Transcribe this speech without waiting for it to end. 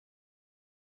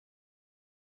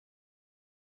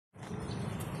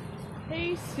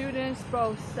Hey students,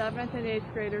 both 7th and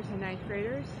 8th graders and 9th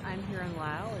graders. I'm here in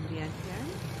Laos in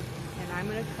Vientiane, and I'm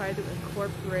going to try to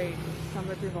incorporate some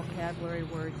of your vocabulary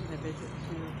words in a visit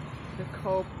to the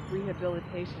COPE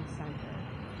Rehabilitation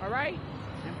Center. Alright?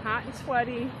 I'm hot and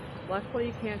sweaty. Luckily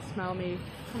you can't smell me.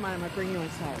 Come on, I'm going to bring you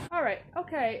inside. Alright,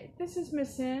 okay, this is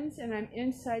Miss Inns, and I'm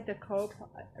inside the COPE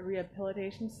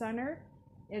Rehabilitation Center,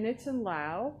 and it's in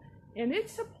Laos, and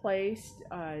it's a place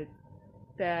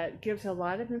that gives a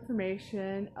lot of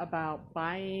information about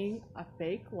buying a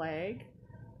fake leg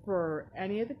for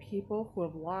any of the people who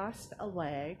have lost a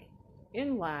leg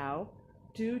in Laos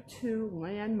due to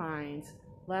landmines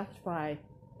left by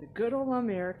the good old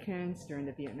Americans during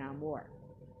the Vietnam War.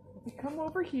 If you come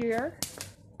over here,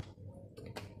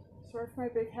 sorry for my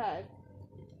big head,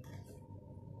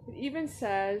 it even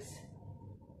says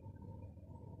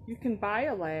you can buy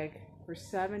a leg for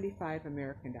 75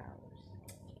 American dollars.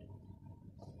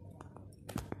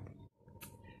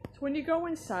 When you go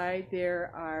inside,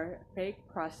 there are fake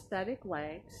prosthetic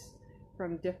legs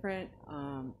from different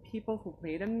people who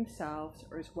made them themselves,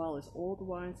 or as well as old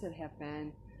ones that have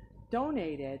been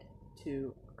donated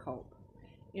to COPE.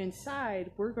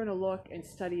 Inside, we're going to look and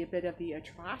study a bit of the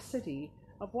atrocity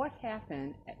of what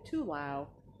happened to Laos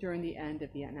during the end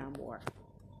of the Vietnam War.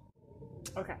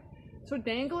 Okay, so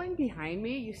dangling behind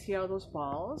me, you see all those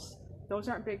balls? Those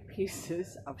aren't big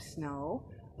pieces of snow.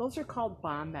 Those are called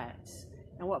bombettes.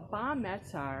 And what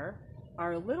bombets are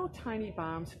little tiny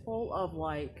bombs full of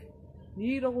like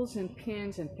needles and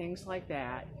pins and things like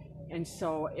that. And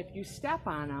so if you step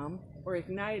on them or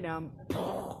ignite them,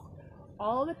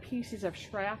 all the pieces of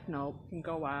shrapnel can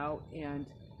go out and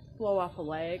blow off a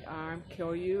leg, arm,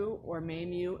 kill you, or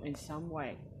maim you in some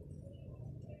way.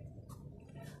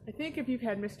 I think if you've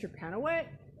had Mr. Penowit,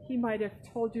 he might have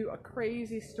told you a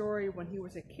crazy story when he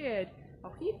was a kid.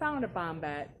 Oh, he found a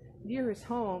bombette near his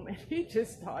home, and he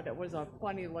just thought it was a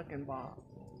funny looking ball.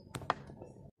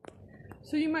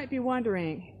 So you might be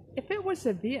wondering, if it was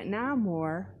the Vietnam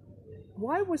War,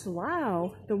 why was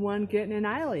Laos the one getting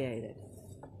annihilated?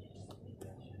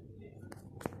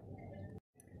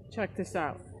 Check this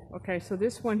out. Okay, so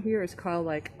this one here is called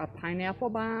like a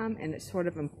pineapple bomb, and it sort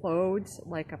of implodes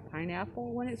like a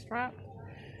pineapple when it's dropped.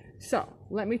 So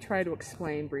let me try to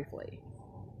explain briefly.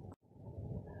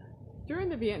 During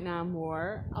the Vietnam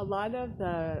War, a lot of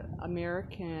the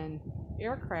American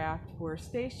aircraft were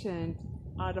stationed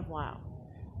out of Laos.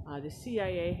 The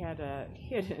CIA had a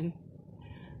hidden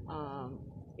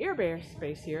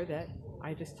airbase here that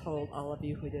I just told all of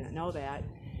you who didn't know that,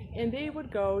 and they would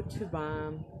go to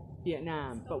bomb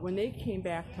Vietnam. But when they came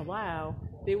back to Laos,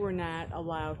 they were not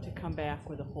allowed to come back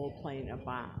with a whole plane of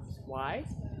bombs. Why?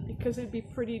 Because it'd be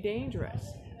pretty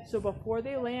dangerous. So before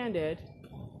they landed,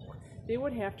 they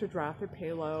would have to drop their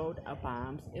payload of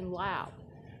bombs in Laos.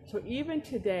 So even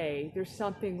today, there's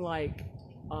something like,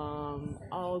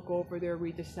 I'll go over there,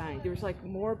 read the sign. There's like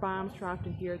more bombs dropped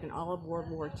in here than all of World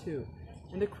War II.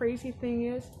 And the crazy thing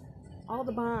is, all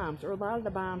the bombs, or a lot of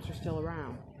the bombs, are still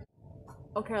around.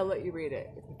 Okay, I'll let you read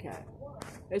it if you can.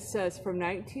 It says, from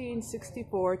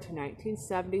 1964 to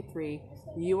 1973,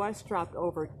 the U.S. dropped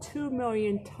over 2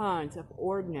 million tons of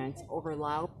ordnance over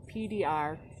Laos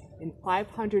PDR in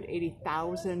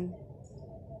 580,000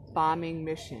 bombing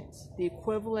missions, the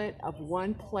equivalent of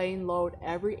one plane load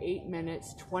every 8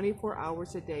 minutes, 24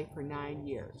 hours a day for 9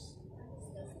 years.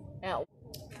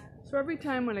 So every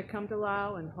time when I come to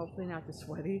Laos, and hopefully not too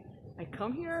sweaty, I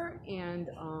come here and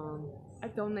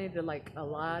I've donated like a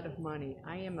lot of money.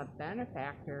 I am a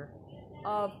benefactor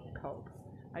of COPE.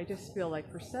 I just feel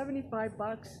like for 75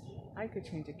 bucks, I could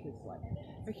change a kid's life.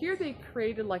 But here they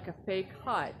created like a fake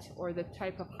hut, or the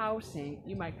type of housing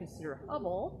you might consider a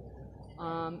hovel.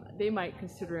 They might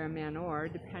consider a manor,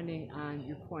 depending on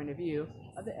your point of view,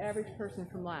 of the average person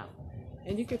from Laos.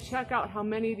 And you can check out how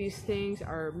many of these things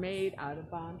are made out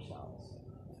of bombshells.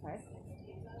 Okay?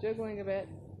 Jiggling a bit.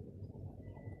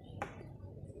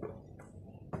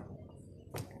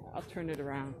 I'll turn it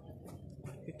around.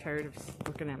 You're tired of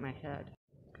looking at my head.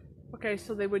 Okay,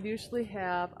 so they would usually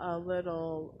have a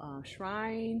little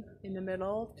shrine in the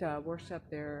middle to worship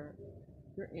their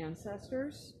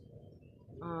ancestors.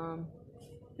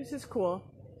 This is cool.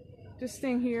 This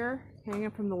thing here,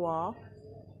 hanging from the wall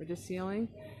or the ceiling,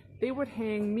 they would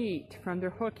hang meat from their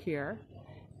hook here.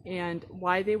 And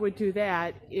why they would do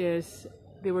that is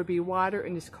there would be water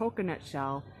in this coconut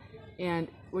shell, and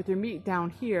with their meat down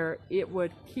here, it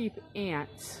would keep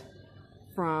ants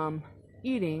from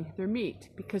eating their meat,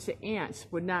 because the ants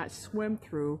would not swim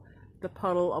through the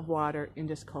puddle of water in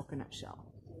this coconut shell.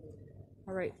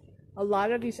 All right, a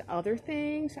lot of these other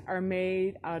things are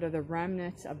made out of the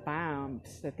remnants of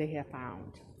bombs that they have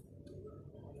found.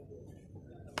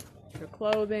 Their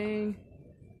clothing,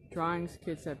 drawings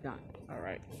kids have done. All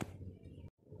right.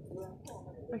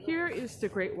 But here is the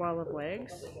Great Wall of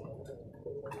Legs.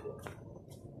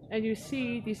 And you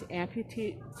see these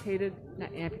these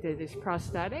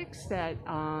prosthetics that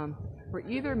were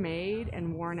either made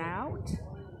and worn out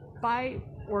by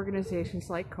organizations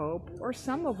like COPE, or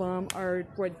some of them are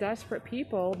what desperate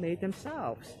people made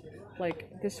themselves,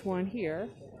 like this one here,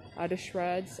 out of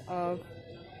shreds of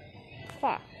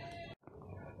cloth.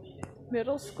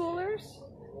 Middle schoolers.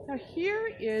 Now here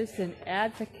is an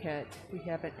advocate. We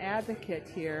have an advocate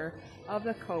here of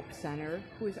the COPE Center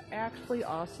who is actually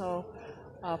also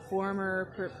a former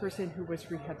person who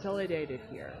was rehabilitated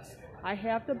here. I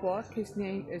have the book. His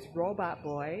name is Robot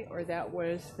Boy, or that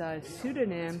was the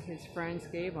pseudonym his friends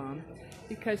gave him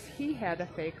because he had a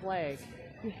fake leg.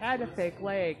 He had a fake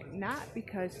leg not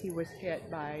because he was hit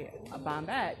by a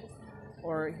bombette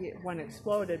or one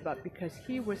exploded, but because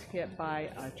he was hit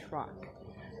by a truck.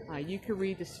 You can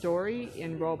read the story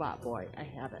in Robot Boy. I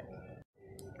have it.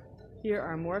 Here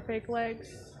are more fake legs.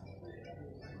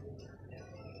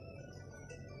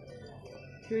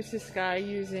 Here's this guy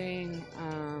using,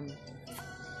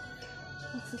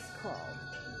 what's this called?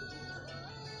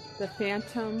 The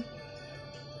phantom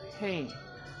pain.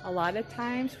 A lot of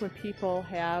times when people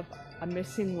have a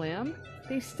missing limb,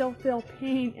 they still feel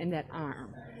pain in that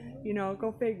arm. You know,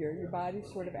 go figure, your body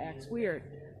sort of acts weird.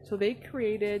 So they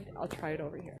created, I'll try it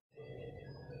over here.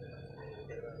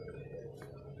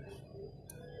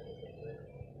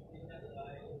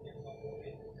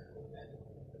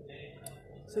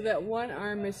 So that one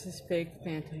arm is this big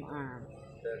phantom arm.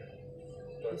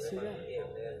 You see that?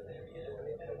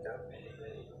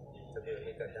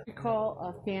 We call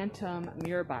a phantom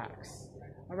mirror box.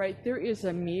 All right, there is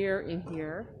a mirror in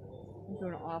here. I'm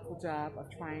doing an awful job of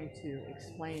trying to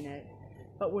explain it.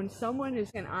 But when someone is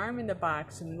an arm in the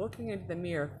box and looking into the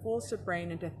mirror, fools the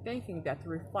brain into thinking that the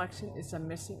reflection is a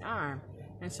missing arm.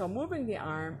 And so moving the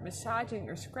arm, massaging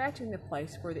or scratching the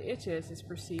place where the itch is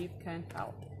perceived can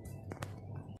help.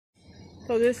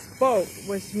 So this boat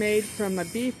was made from a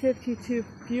B-52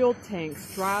 fuel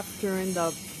tanks dropped during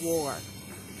the war.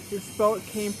 This boat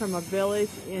came from a village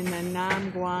in the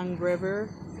Nam Quang River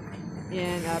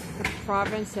in a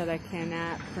province that I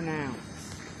cannot pronounce.